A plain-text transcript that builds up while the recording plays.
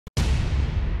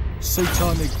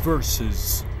Satanic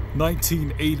Verses,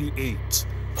 1988.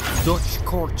 Dutch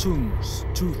Cartoons,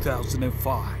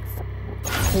 2005.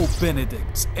 Pope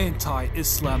Benedict's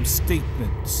Anti-Islam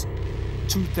Statements,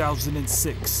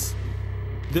 2006.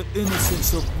 The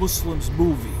Innocence of Muslims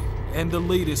movie and the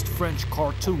latest French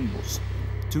cartoons,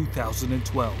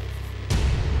 2012.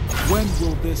 When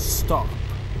will this stop?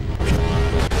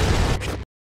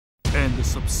 And the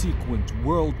subsequent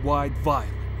worldwide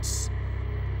violence.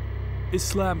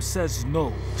 Islam says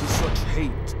no to such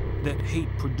hate that hate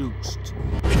produced.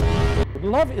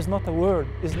 Love is not a word,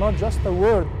 is not just a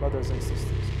word, brothers and sisters.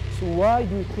 So why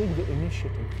do you take the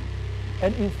initiative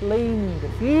and inflame the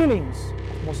feelings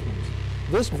of Muslims?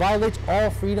 This violates all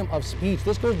freedom of speech.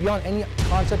 This goes beyond any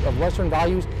concept of Western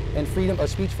values and freedom of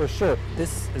speech for sure.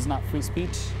 This is not free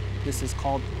speech. This is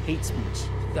called hate speech.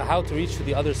 How to reach to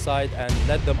the other side and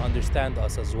let them understand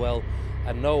us as well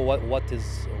and know what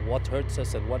hurts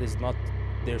us and what is not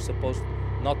they're supposed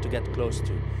not to get close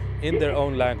to in their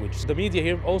own language. The media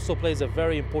here also plays a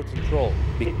very important role.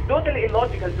 It's totally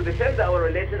illogical to defend our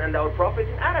religion and our prophet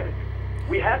in Arabic.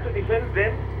 We have to defend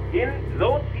them in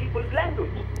those people's language.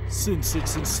 Since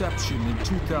its inception in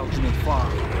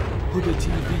 2005, Huda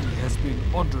TV has been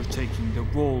undertaking the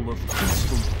role of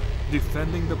peacefully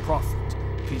defending the Prophet,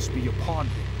 peace be upon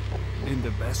him, in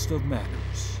the best of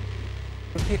manners.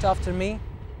 Repeat after me.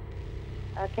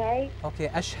 Okay. Okay,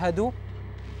 Ashhadu.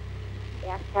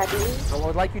 So I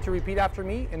would like you to repeat after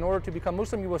me. In order to become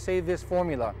Muslim, you will say this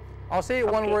formula. I'll say it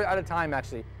one word at a time,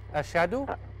 actually. Ashhadu.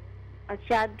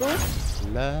 Ashhadu.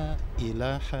 La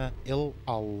ilaha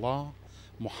illallah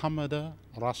Muhammad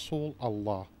Rasul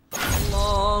Allah.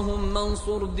 اللهم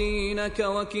انصر دينك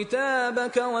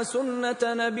وكتابك وسنة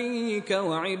نبيك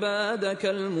وعبادك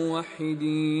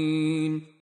الموحدين